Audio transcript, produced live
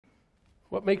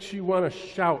What makes you want to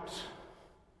shout?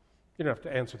 You don't have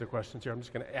to answer the questions here. I'm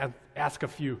just going to ask a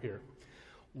few here.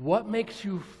 What makes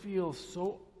you feel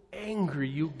so angry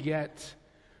you get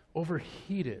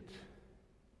overheated?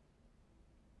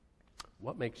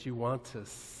 What makes you want to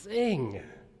sing?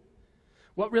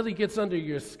 What really gets under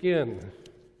your skin?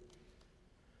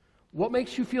 What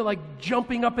makes you feel like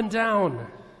jumping up and down?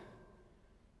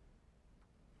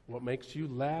 What makes you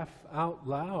laugh out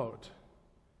loud?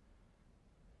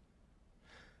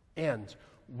 And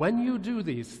when you do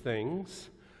these things,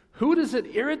 who does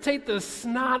it irritate the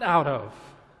snot out of?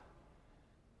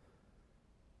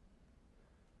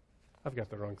 I've got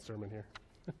the wrong sermon here.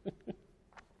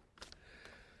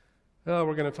 Oh,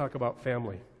 we're going to talk about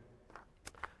family.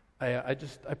 I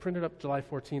printed up July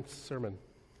 14th sermon.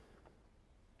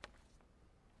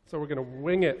 So we're going to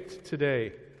wing it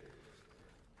today.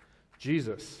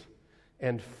 Jesus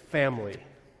and family.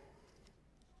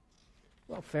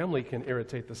 Well, family can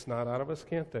irritate the snot out of us,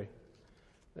 can't they?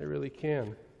 They really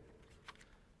can.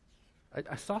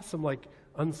 I saw some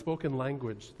unspoken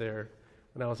language there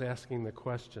when I was asking the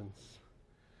questions.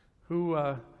 Who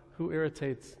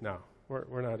irritates? No,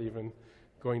 we're not even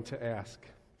going to ask.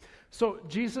 So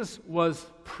Jesus was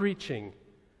preaching.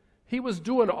 He was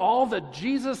doing all the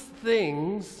Jesus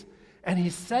things, and he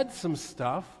said some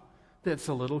stuff that's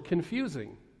a little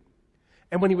confusing.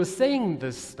 And when he was saying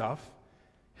this stuff,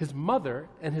 his mother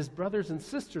and his brothers and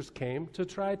sisters came to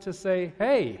try to say,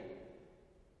 hey,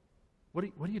 what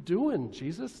are you doing,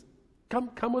 Jesus?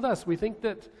 Come with us. We think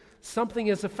that something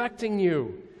is affecting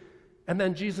you. And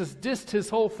then Jesus dissed his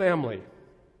whole family.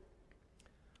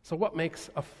 So what makes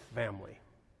a family?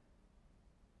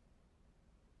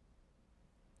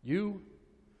 You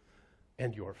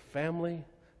and your family.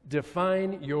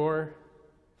 Define your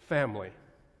family.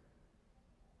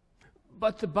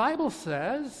 But the Bible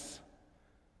says,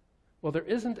 well, there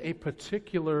isn't a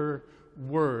particular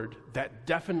word that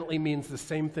definitely means the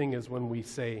same thing as when we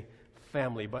say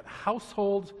family, but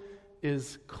household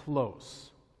is close.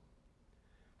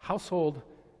 Household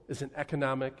is an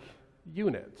economic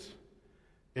unit.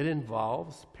 It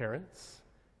involves parents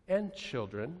and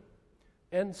children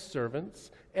and servants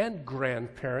and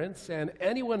grandparents and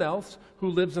anyone else who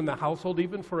lives in the household,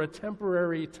 even for a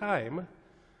temporary time.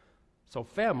 So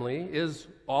family is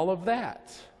all of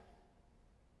that.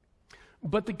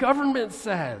 But the government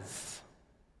says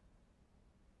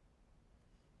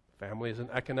family is an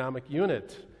economic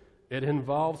unit. It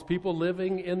involves people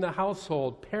living in the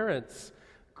household, parents,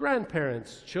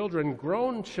 grandparents, children,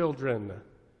 grown children.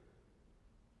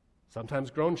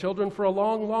 Sometimes grown children for a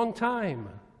long, long time.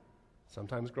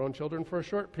 Sometimes grown children for a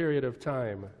short period of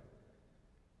time.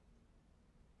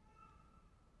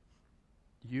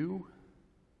 You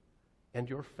and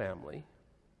your family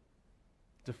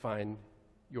define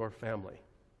your family.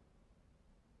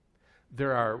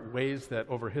 There are ways that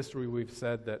over history we've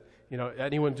said that,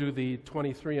 anyone do the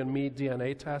 23andMe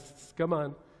DNA tests? Come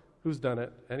on, who's done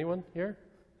it? Anyone here?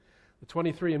 The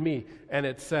 23andMe, and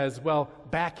it says, well,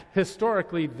 back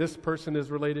historically, this person is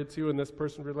related to you and this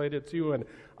person related to you, and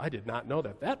I did not know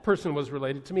that person was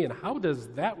related to me, and how does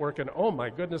that work? And oh my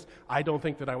goodness, I don't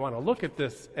think that I want to look at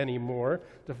this anymore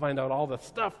to find out all the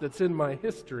stuff that's in my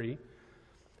history.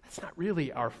 That's not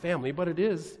really our family, but it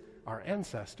is our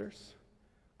ancestors.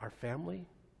 Our family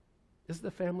is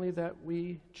the family that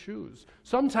we choose.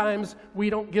 Sometimes we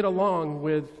don't get along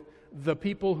with the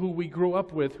people who we grew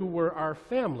up with who were our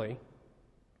family.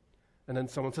 And then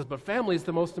someone says, but family is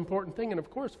the most important thing. And of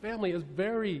course, family is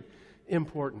very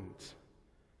important.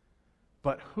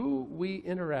 But who we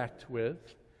interact with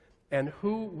and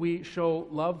who we show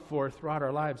love for throughout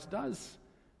our lives does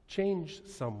change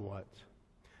somewhat.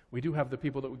 We do have the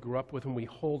people that we grew up with and we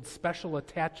hold special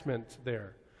attachment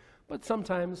there. But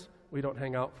sometimes we don't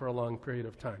hang out for a long period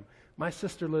of time. My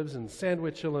sister lives in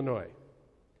Sandwich, Illinois.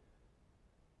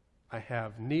 I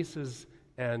have nieces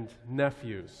and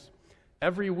nephews.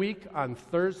 Every week on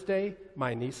Thursday,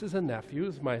 my nieces and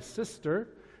nephews, my sister,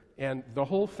 and the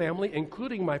whole family,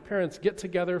 including my parents, get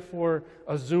together for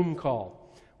a Zoom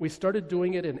call. We started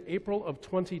doing it in April of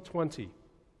 2020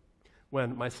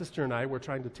 when my sister and I were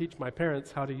trying to teach my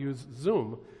parents how to use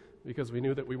Zoom because we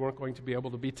knew that we weren't going to be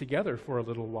able to be together for a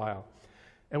little while.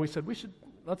 And we said,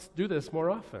 let's do this more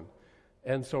often.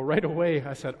 And so right away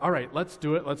I said, all right, let's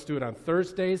do it. Let's do it on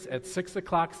Thursdays at 6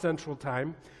 o'clock Central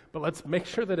Time, but let's make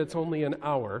sure that it's only an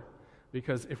hour,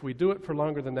 because if we do it for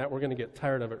longer than that, we're going to get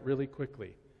tired of it really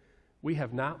quickly. We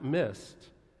have not missed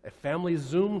a family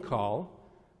Zoom call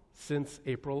since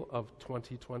April of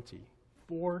 2020,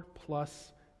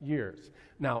 4+ years.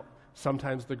 Now,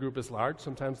 sometimes the group is large,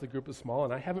 sometimes the group is small,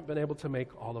 and I haven't been able to make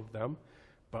all of them,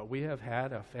 but we have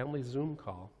had a family Zoom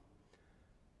call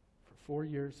for 4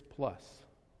 years plus,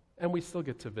 and we still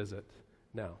get to visit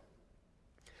now.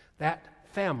 That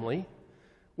family,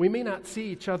 we may not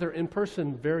see each other in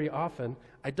person very often.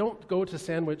 I don't go to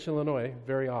Sandwich, Illinois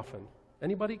very often.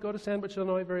 Anybody go to Sandwich,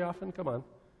 Illinois very often? Come on.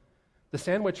 The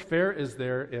Sandwich Fair is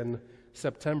there in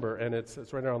September, and it's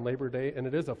right around Labor Day, and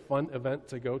it is a fun event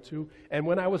to go to. And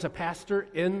when I was a pastor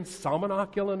in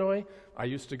Salmonock, Illinois, I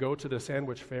used to go to the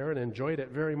Sandwich Fair and enjoyed it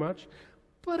very much,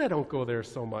 but I don't go there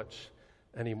so much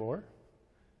anymore.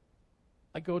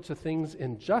 I go to things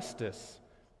in Justice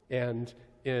and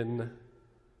in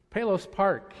Palos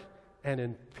Park and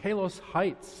in Palos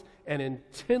Heights and in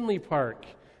Tinley Park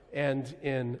and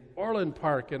in Orland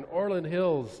Park and Orland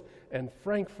Hills and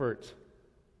Frankfurt,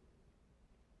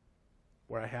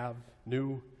 where I have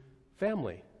new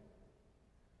family.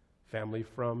 Family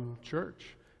from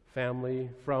church. Family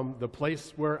from the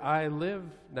place where I live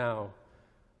now.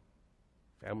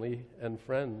 Family and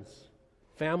friends.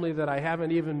 Family that I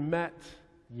haven't even met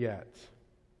yet.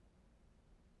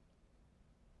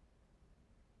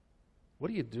 What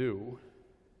do you do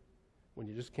when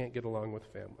you just can't get along with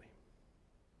family?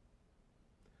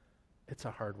 It's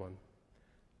a hard one.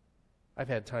 I've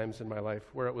had times in my life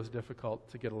where it was difficult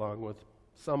to get along with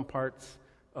some parts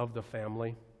of the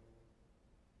family.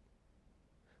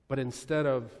 But instead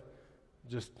of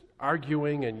just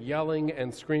arguing and yelling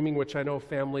and screaming, which I know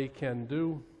family can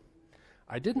do,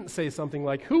 I didn't say something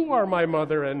like, "Who are my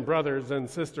mother and brothers and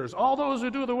sisters? All those who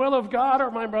do the will of God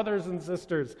are my brothers and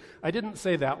sisters." I didn't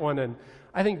say that one, and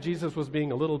I think Jesus was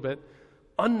being a little bit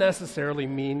unnecessarily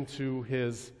mean to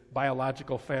his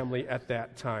biological family at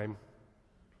that time.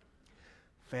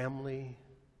 Family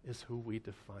is who we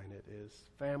define it as.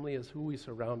 Family is who we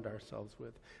surround ourselves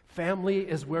with. Family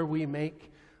is where we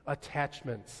make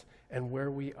attachments and where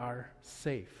we are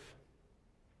safe.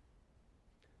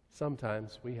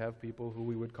 Sometimes we have people who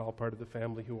we would call part of the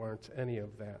family who aren't any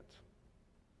of that.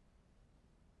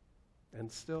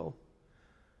 And still,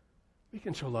 we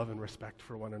can show love and respect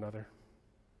for one another.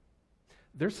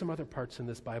 There's some other parts in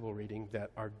this Bible reading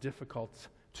that are difficult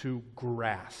to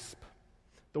grasp.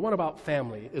 The one about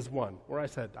family is one, where I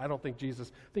said, I think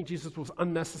Jesus was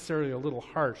unnecessarily a little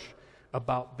harsh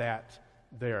about that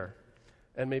there.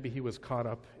 And maybe he was caught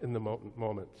up in the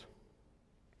moment.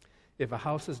 If a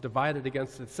house is divided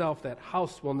against itself, that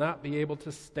house will not be able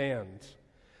to stand.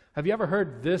 Have you ever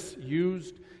heard this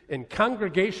used in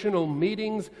congregational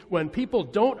meetings when people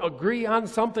don't agree on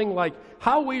something like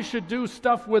how we should do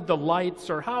stuff with the lights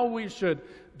or how we should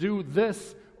do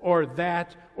this or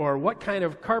that, or what kind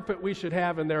of carpet we should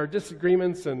have, and there are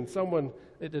disagreements, and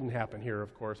it didn't happen here,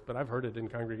 of course, but I've heard it in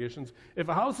congregations. If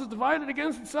a house is divided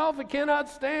against itself, it cannot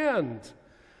stand.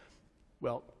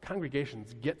 Well,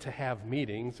 congregations get to have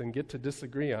meetings and get to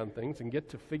disagree on things and get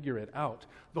to figure it out.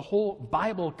 The whole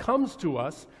Bible comes to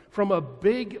us from a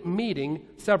big meeting,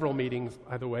 several meetings,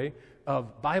 by the way,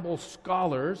 of Bible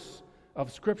scholars, of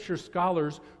Scripture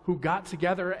scholars who got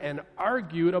together and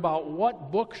argued about what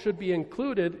books should be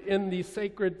included in the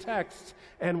sacred texts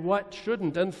and what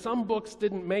shouldn't. And some books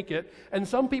didn't make it, and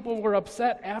some people were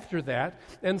upset after that,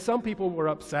 and some people were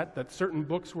upset that certain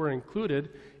books were included,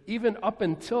 even up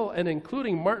until and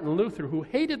including Martin Luther, who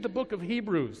hated the book of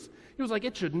Hebrews. He was like,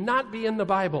 it should not be in the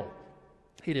Bible.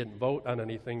 He didn't vote on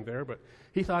anything there, but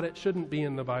he thought it shouldn't be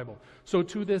in the Bible. So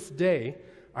to this day,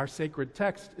 our sacred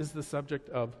text is the subject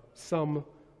of some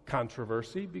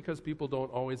controversy because people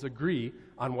don't always agree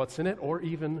on what's in it or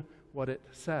even what it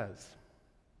says.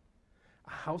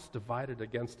 A house divided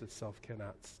against itself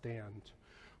cannot stand.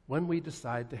 When we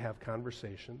decide to have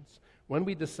conversations, when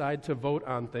we decide to vote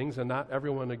on things and not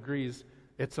everyone agrees,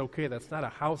 it's okay. That's not a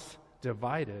house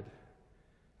divided.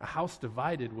 A house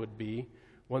divided would be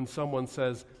when someone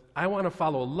says, I want to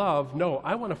follow love. No,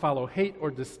 I want to follow hate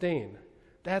or disdain.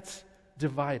 That's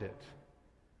divided.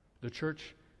 The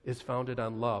church is founded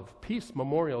on love. Peace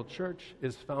Memorial Church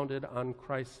is founded on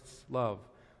Christ's love.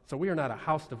 So we are not a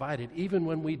house divided, even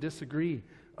when we disagree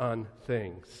on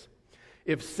things.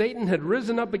 If Satan had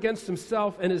risen up against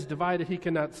himself and is divided, he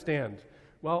cannot stand.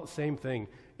 Well, same thing.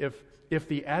 If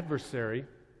the adversary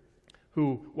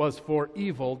who was for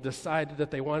evil decided that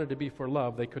they wanted to be for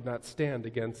love, they could not stand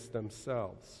against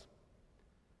themselves.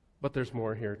 But there's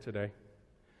more here today.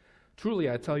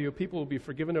 Truly, I tell you, people will be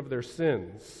forgiven of their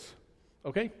sins.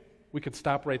 Okay? We could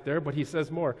stop right there, but he says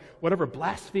more. Whatever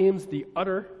blasphemies they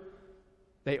utter,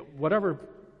 whatever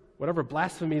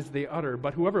blasphemies they utter,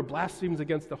 but whoever blasphemes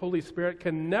against the Holy Spirit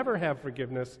can never have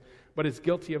forgiveness, but is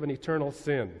guilty of an eternal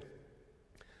sin.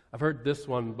 I've heard this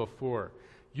one before.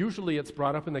 Usually it's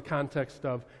brought up in the context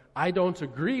of I don't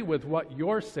agree with what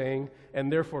you're saying,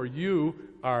 and therefore you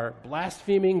are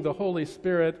blaspheming the Holy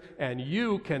Spirit, and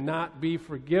you cannot be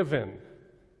forgiven.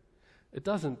 It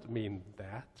doesn't mean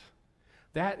that.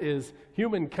 That is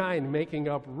humankind making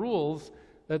up rules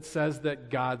that says that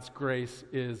God's grace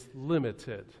is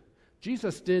limited.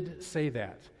 Jesus did say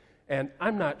that, and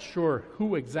I'm not sure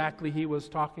who exactly he was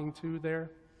talking to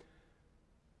there,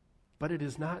 but it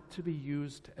is not to be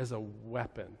used as a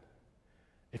weapon.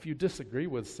 If you disagree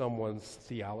with someone's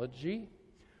theology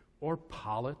or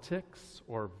politics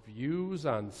or views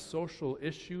on social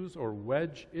issues or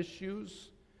wedge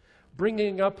issues,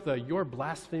 bringing up you're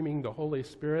blaspheming the Holy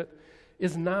Spirit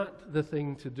is not the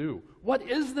thing to do. What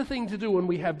is the thing to do when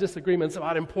we have disagreements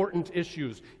about important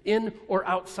issues in or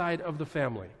outside of the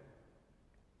family?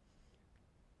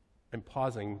 I'm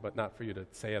pausing, but not for you to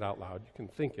say it out loud. You can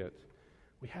think it.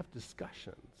 We have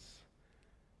discussions.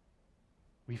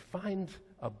 We find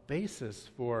a basis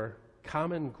for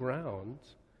common ground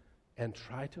and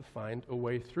try to find a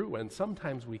way through. And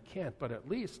sometimes we can't, but at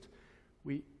least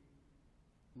we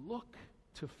look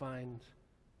to find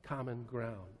common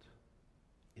ground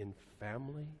in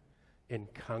family, in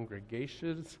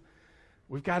congregations.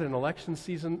 We've got an election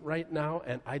season right now,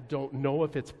 and I don't know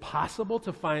if it's possible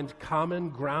to find common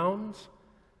ground,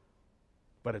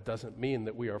 but it doesn't mean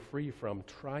that we are free from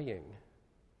trying.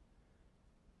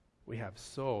 We have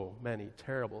so many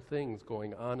terrible things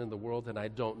going on in the world, and I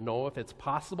don't know if it's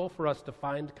possible for us to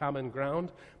find common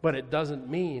ground, but it doesn't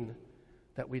mean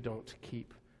that we don't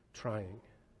keep trying.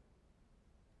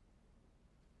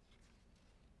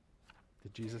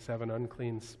 Did Jesus have an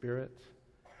unclean spirit?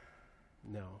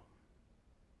 No.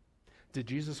 Did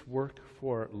Jesus work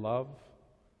for love?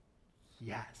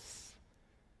 Yes.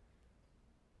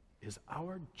 Is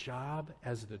our job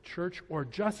as the church, or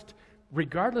just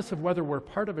regardless of whether we're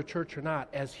part of a church or not,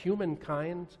 as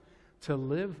humankind, to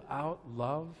live out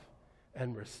love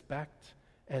and respect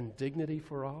and dignity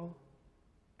for all?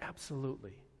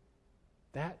 Absolutely.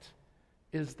 That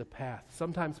is the path.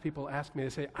 Sometimes people ask me, they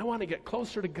say, I want to get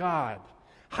closer to God.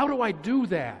 How do I do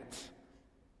that?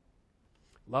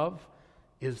 Love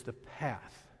is the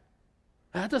path.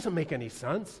 That doesn't make any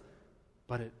sense,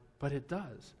 but it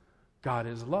does. God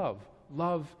is love.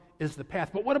 Love is the path.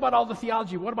 But what about all the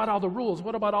theology? What about all the rules?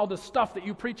 What about all the stuff that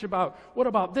you preach about? What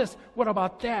about this? What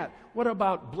about that? What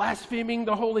about blaspheming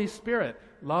the Holy Spirit?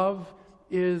 Love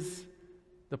is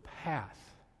the path.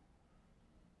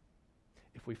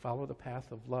 If we follow the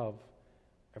path of love,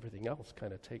 everything else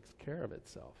kind of takes care of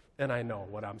itself. And I know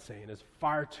what I'm saying is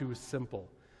far too simple.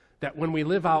 That when we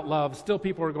live out love, still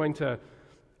people are going to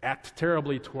act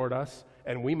terribly toward us,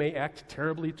 and we may act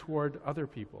terribly toward other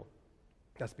people.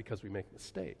 That's because we make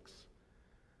mistakes.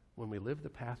 When we live the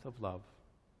path of love,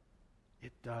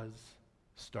 it does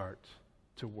start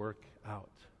to work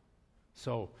out.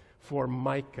 So, for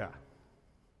Micah,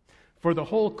 for the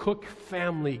whole Cook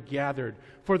family gathered,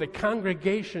 for the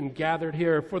congregation gathered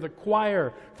here, for the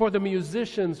choir, for the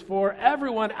musicians, for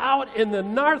everyone out in the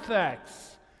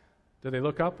narthex. Did they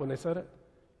look up when they said it?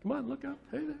 Come on, look up.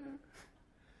 Hey there.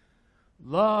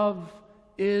 Love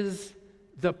is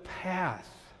the path.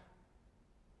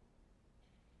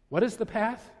 What is the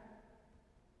path?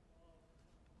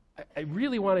 I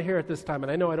really want to hear it this time,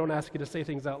 and I know I don't ask you to say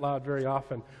things out loud very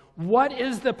often. What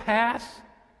is the path?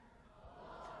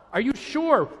 Are you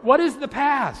sure? What is the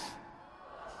path?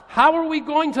 How are we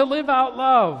going to live out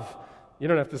love? You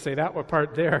don't have to say that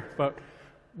part there, but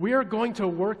we are going to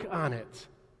work on it.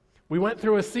 We went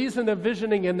through a season of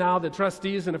visioning, and now the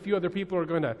trustees and a few other people are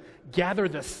going to gather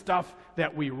the stuff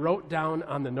that we wrote down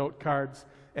on the note cards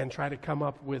and try to come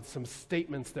up with some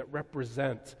statements that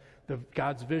represent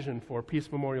God's vision for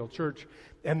Peace Memorial Church.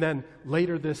 And then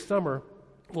later this summer,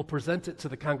 we'll present it to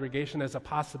the congregation as a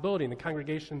possibility, and the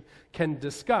congregation can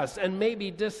discuss and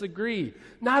maybe disagree,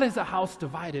 not as a house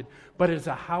divided, but as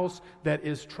a house that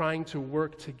is trying to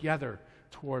work together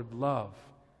toward love.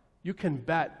 You can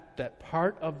bet that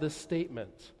part of the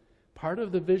statement, part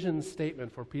of the vision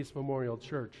statement for Peace Memorial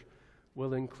Church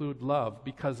will include love,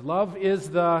 because love is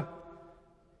the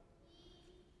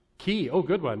key. Oh,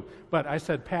 good one. But I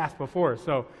said path before,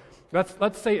 so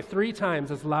let's say it 3 times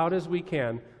as loud as we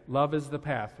can. Love is the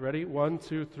path. Ready? 1,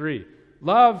 2, 3.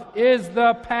 Love is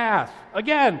the path.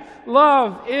 Again,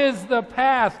 love is the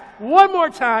path. One more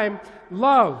time.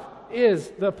 Love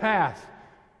is the path.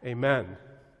 Amen.